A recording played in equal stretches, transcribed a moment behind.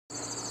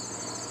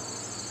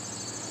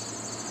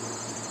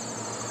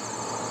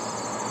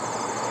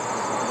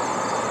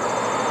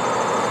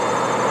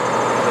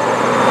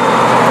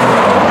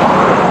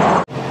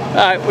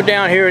Alright, we're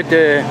down here at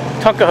the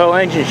Tuckahoe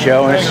Engine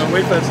Show. And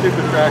wait for that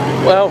stupid tractor.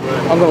 Well,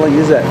 I'm going to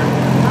use that.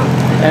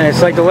 And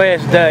it's like the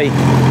last day.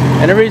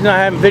 And the reason I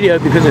haven't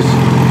videoed because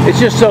it's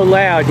just so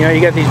loud. You know,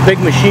 you got these big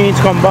machines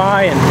come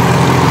by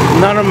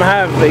and none of them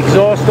have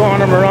exhaust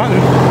on them or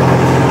nothing.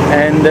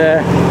 And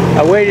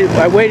I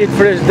waited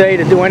for this day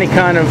to do any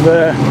kind of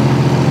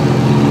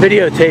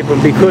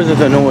videotaping because of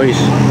the noise.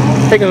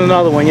 Taking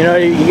another one, you know,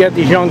 you got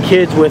these young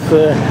kids with,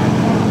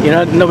 you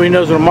know, nobody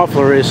knows what a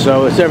muffler is,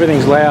 so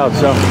everything's loud.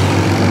 So,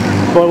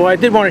 but what I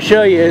did want to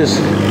show you is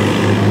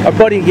our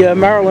buddy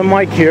Maryland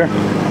Mike here.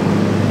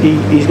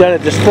 He's got a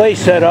display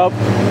set up,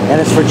 and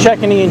it's for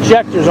checking the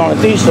injectors on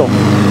a diesel,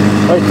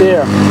 right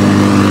there.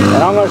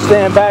 And I'm going to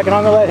stand back and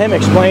I'm going to let him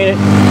explain it.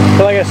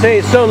 But like I say,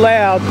 it's so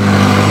loud,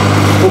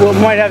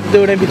 we might have to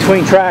do it in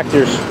between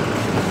tractors.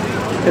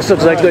 This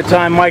looks like a good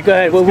time, Mike. Go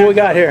ahead. What we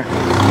got here?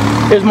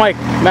 Here's Mike,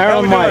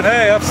 Maryland Mike.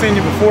 Hey, I've seen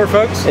you before,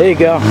 folks. There you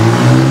go.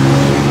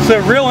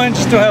 So real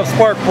engines still have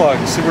spark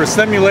plugs. So we're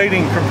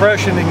simulating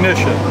compression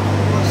ignition.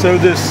 So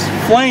this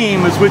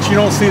flame is which you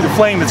don't see the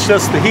flame, it's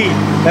just the heat.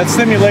 That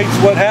simulates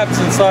what happens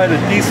inside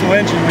a diesel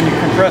engine when you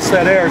compress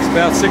that air. It's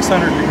about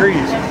 600 degrees.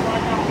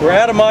 We're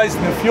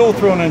atomizing the fuel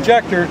through an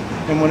injector,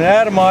 and when it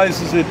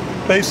atomizes, it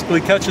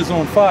basically catches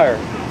on fire.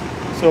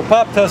 So a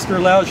pop tester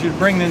allows you to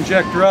bring the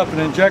injector up, and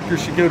the injector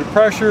should go to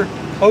pressure,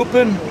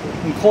 open,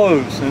 and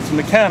close. And it's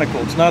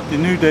mechanical. It's not the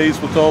new days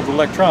with all the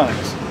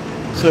electronics.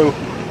 So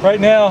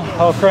right now,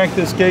 I'll crank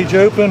this gauge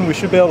open. We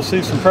should be able to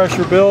see some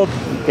pressure build.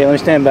 Okay, let me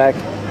stand back.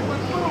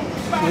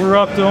 We're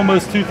up to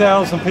almost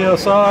 2,000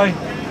 psi,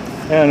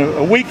 and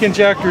a weak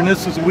injector, and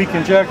this is a weak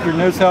injector,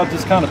 knows how it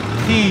just kind of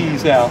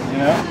pees out, you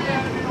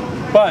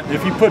know. But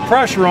if you put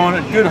pressure on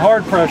it, good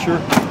hard pressure,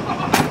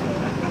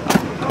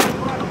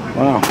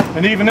 wow.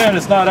 And even then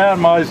it's not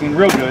atomizing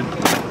real good.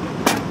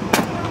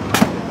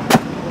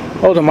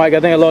 Hold on, Mike, I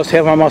think I lost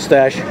half my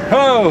mustache.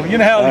 Oh, you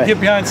know how you get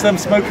behind some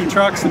smoky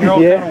trucks and you're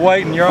all kind of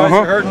white and your eyes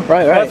are hurting?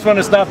 Right. That's when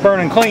it's not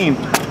burning clean.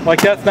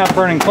 Like that's not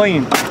burning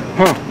clean.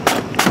 Huh.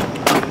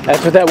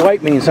 That's what that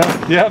white means,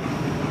 huh? Yep.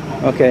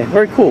 Okay,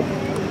 very cool.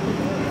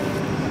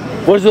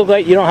 What does it look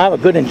like? You don't have a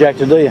good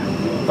injector, do you?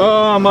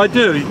 I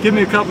do. Give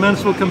me a couple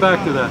minutes, we'll come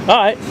back to that.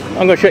 Alright,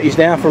 I'm going to shut you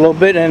down for a little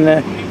bit, and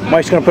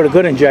Mike's going to put a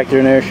good injector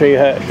in there, show you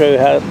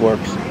how it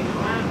works.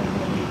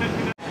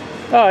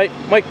 Alright,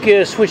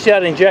 Mike switched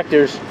out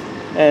injectors,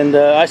 and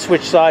I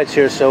switched sides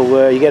here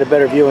so you get a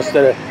better view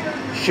instead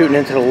of shooting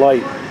into the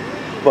light.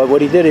 But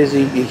what he did is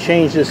he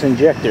changed this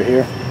injector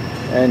here,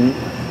 and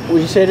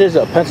would you say it is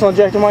a pencil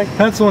injector, Mike?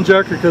 Pencil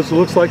injector because it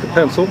looks like a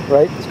pencil.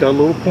 Right. It's got a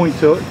little point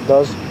to it. It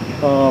does.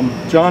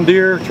 John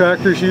Deere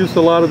tractors used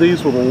a lot of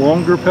these with a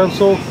longer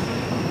pencil.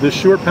 This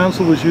short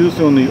pencil was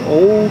used on the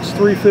old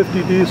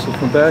 350 diesel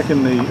from back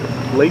in the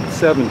late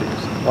 70s.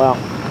 Wow.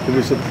 It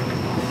was a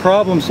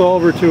problem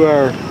solver to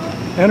our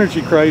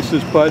energy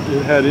crisis, but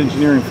it had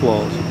engineering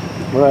flaws.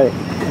 Right.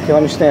 Okay,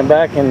 let me stand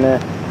back and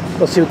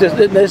let's see what this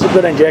is. A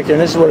good injector,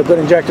 and this is what a good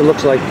injector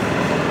looks like.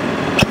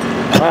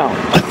 Wow.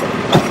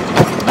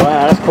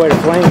 Wow, that's quite a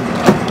flame.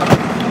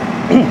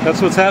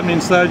 That's what's happening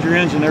inside your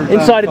engine every time.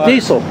 Inside a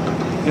diesel.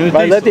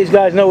 Right, let these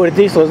guys know what a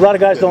diesel is. A lot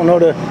of guys don't know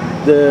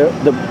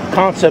the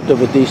concept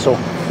of a diesel.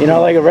 You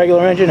know, like a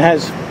regular engine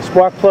has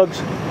spark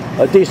plugs,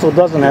 a diesel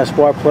doesn't have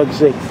spark plugs.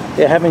 They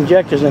have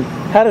injectors. And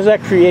how does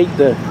that create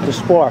the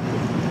spark?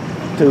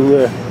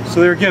 So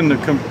there again, the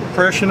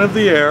compression of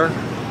the air.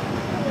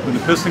 When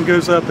the piston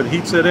goes up, it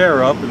heats that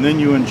air up, and then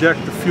you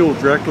inject the fuel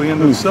directly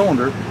into the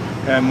cylinder.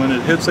 And when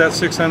it hits that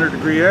 600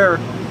 degree air,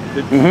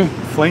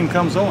 flame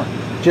comes on.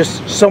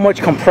 Just so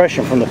much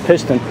compression from the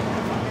piston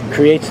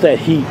creates that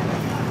heat.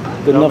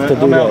 Good enough to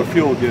do I'm that. out of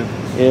fuel again.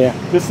 Yeah.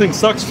 This thing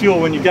sucks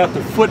fuel when you got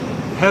the foot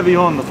heavy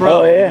on the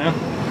throttle. Oh yeah.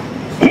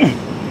 You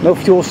know? No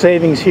fuel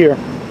savings here.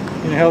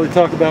 You know how they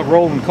talk about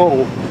rolling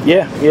coal?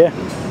 Yeah, yeah.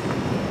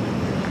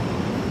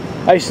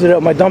 I used to do it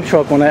with my dump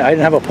truck when I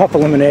didn't have a puff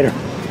eliminator.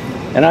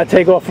 And I'd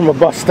take off from a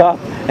bus stop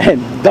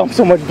and dump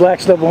so much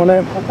black stuff on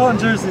them. I thought in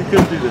Jersey you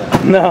couldn't do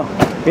that. No,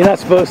 you're not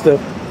supposed to.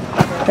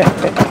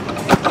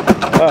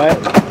 Alright.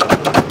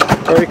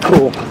 Very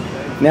cool.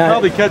 Now,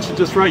 probably catch it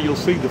just right, you'll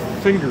see the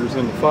fingers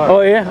in the fire.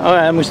 Oh yeah?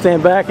 Alright, I'm going to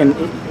stand back and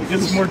get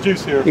some more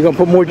juice here. You're going to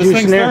put more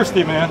juice in there? This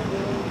thing's thirsty,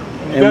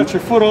 man. You got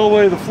your foot all the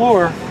way to the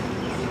floor.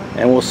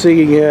 And we'll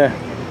see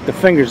the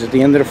fingers at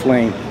the end of the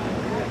flame.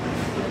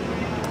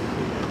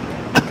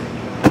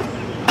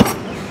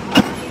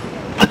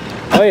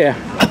 Oh yeah.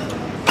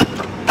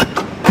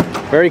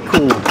 Very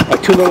cool.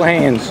 Like two little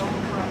hands.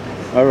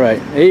 Alright,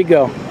 there you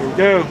go. Here we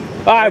go.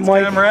 Alright,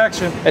 Mike. Camera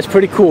action. That's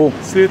pretty cool.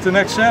 See you at the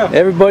next show.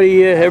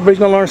 Everybody's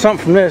gonna learn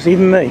something from this,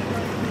 even me.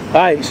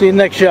 Alright, see you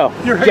next show.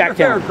 Your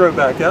hair grow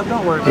back out,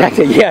 don't worry about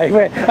it.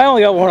 Yeah, I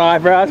only got one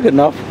eyebrow, that's good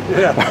enough.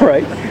 Yeah.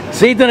 Alright.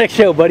 See you at the next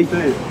show, buddy.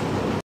 See you.